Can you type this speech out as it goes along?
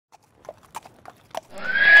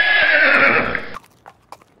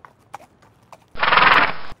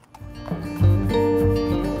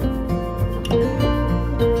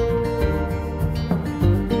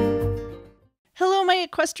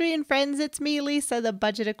equestrian friends, it's me, Lisa, the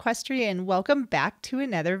Budget Equestrian. Welcome back to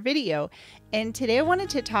another video. And today I wanted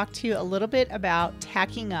to talk to you a little bit about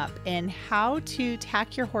tacking up and how to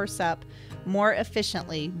tack your horse up more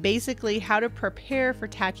efficiently. Basically, how to prepare for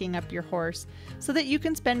tacking up your horse so that you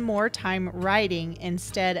can spend more time riding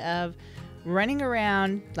instead of running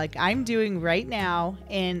around like I'm doing right now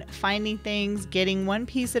and finding things, getting one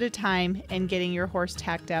piece at a time and getting your horse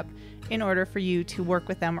tacked up in order for you to work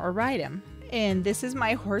with them or ride him. And this is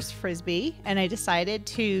my horse Frisbee, and I decided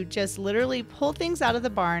to just literally pull things out of the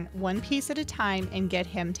barn one piece at a time and get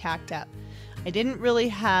him tacked up. I didn't really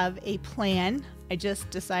have a plan. I just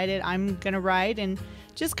decided I'm gonna ride and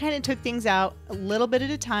just kind of took things out a little bit at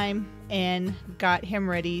a time and got him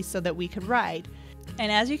ready so that we could ride.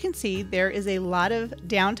 And as you can see, there is a lot of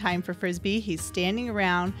downtime for Frisbee. He's standing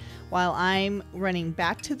around while I'm running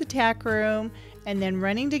back to the tack room and then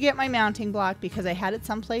running to get my mounting block because I had it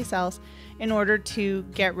someplace else in order to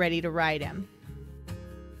get ready to ride him.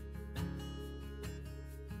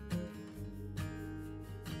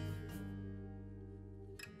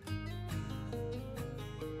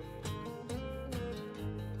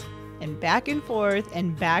 And back and forth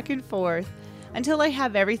until I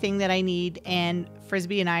have everything that I need and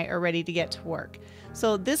Frisbee and I are ready to get to work.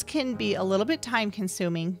 So this can be a little bit time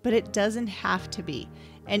consuming, but it doesn't have to be.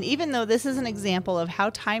 And even though this is an example of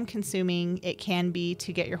how time consuming it can be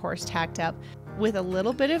to get your horse tacked up, with a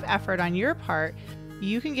little bit of effort on your part,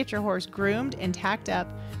 you can get your horse groomed and tacked up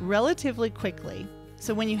relatively quickly.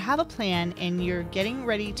 So when you have a plan and you're getting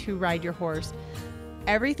ready to ride your horse,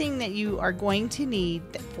 everything that you are going to need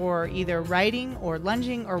for either riding or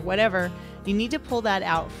lunging or whatever, you need to pull that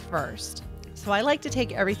out first. So I like to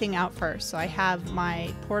take everything out first. So I have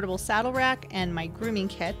my portable saddle rack and my grooming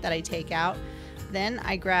kit that I take out. Then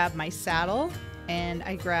I grab my saddle and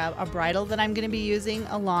I grab a bridle that I'm going to be using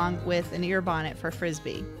along with an ear bonnet for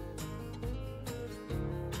Frisbee.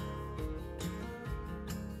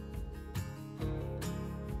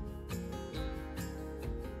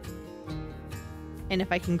 And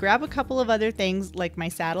if I can grab a couple of other things like my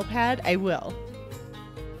saddle pad, I will.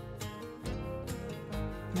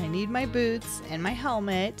 I need my boots and my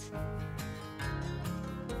helmet.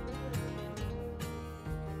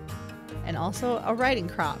 And also a riding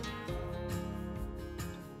crop.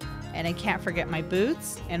 And I can't forget my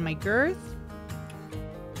boots and my girth.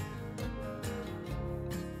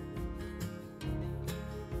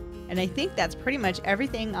 And I think that's pretty much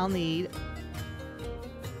everything I'll need.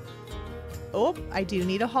 Oh, I do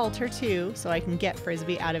need a halter too, so I can get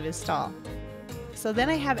Frisbee out of his stall. So then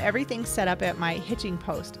I have everything set up at my hitching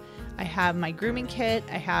post. I have my grooming kit,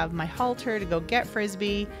 I have my halter to go get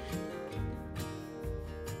Frisbee,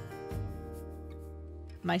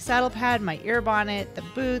 my saddle pad, my ear bonnet, the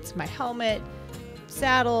boots, my helmet,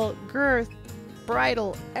 saddle, girth,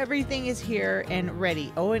 bridle, everything is here and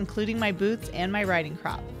ready. Oh, including my boots and my riding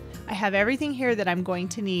crop. I have everything here that I'm going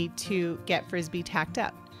to need to get Frisbee tacked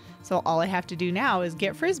up. So all I have to do now is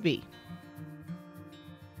get Frisbee.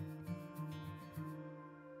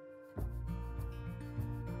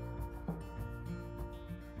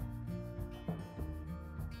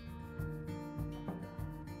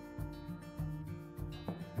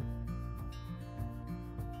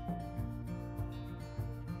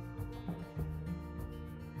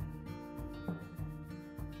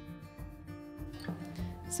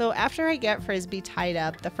 So after I get Frisbee tied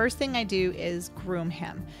up, the first thing I do is groom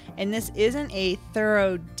him. And this isn't a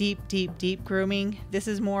thorough, deep grooming. This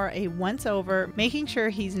is more a once over, making sure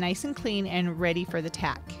he's nice and clean and ready for the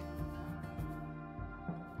tack.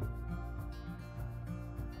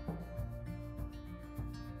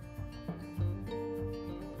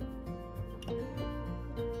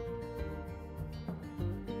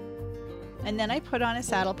 And then I put on a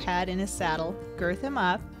saddle pad in his saddle, girth him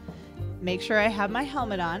up, make sure I have my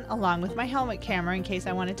helmet on along with my helmet camera in case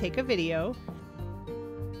I want to take a video.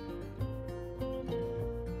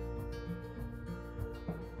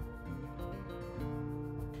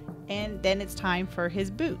 And then it's time for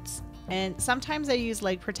his boots. And sometimes I use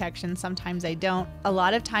leg protection, sometimes I don't. A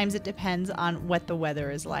lot of times it depends on what the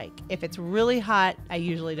weather is like. If it's really hot, I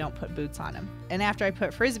usually don't put boots on him. And after I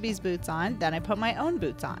put Frisbee's boots on, then I put my own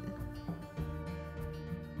boots on.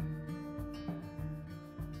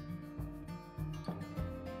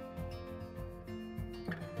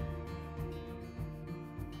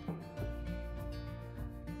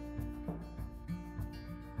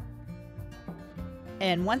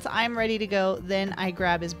 And once I'm ready to go, then I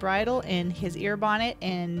grab his bridle and his ear bonnet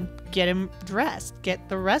and get him dressed, get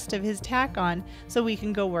the rest of his tack on so we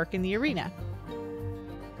can go work in the arena.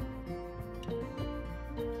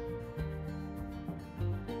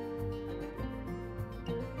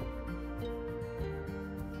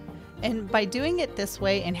 And by doing it this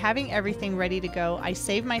way and having everything ready to go, I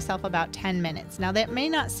save myself about 10 minutes. Now that may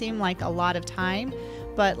not seem like a lot of time,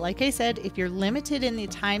 but like I said, if you're limited in the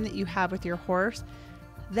time that you have with your horse,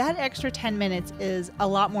 that extra 10 minutes is a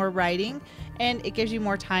lot more riding, and it gives you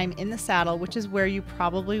more time in the saddle, which is where you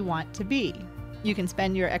probably want to be. You can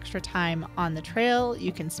spend your extra time on the trail,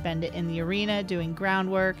 you can spend it in the arena doing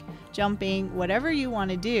groundwork, jumping, whatever you want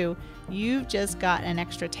to do. You've just got an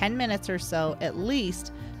extra 10 minutes or so at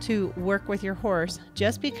least to work with your horse,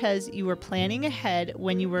 just because you were planning ahead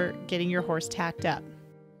when you were getting your horse tacked up.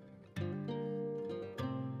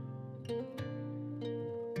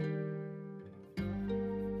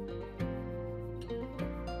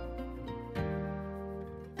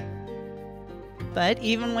 But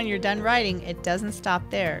even when you're done riding, it doesn't stop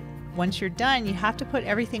there. Once you're done, you have to put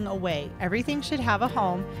everything away. Everything should have a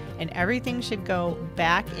home, and everything should go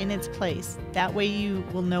back in its place. That way you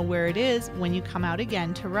will know where it is when you come out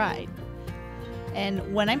again to ride.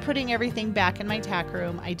 And when I'm putting everything back in my tack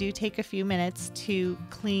room, I do take a few minutes to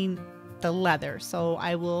clean the leather. So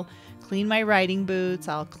I will clean my riding boots,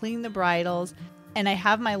 I'll clean the bridles, and I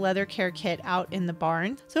have my leather care kit out in the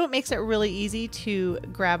barn. So it makes it really easy to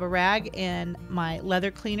grab a rag and my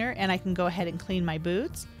leather cleaner, and I can go ahead and clean my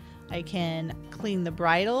boots. I can clean the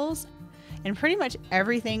bridles, and pretty much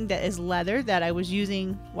everything that is leather that I was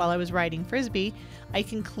using while I was riding Frisbee, I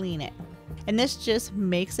can clean it. And this just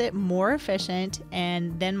makes it more efficient,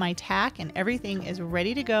 and then my tack and everything is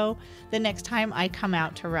ready to go the next time I come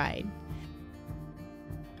out to ride.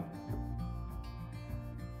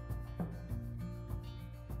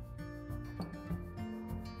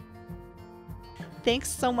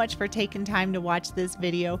 Thanks so much for taking time to watch this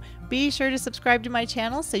video. Be sure to subscribe to my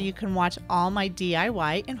channel so you can watch all my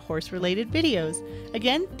DIY and horse related videos.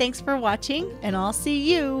 Again, thanks for watching, and I'll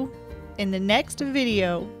see you in the next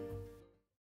video.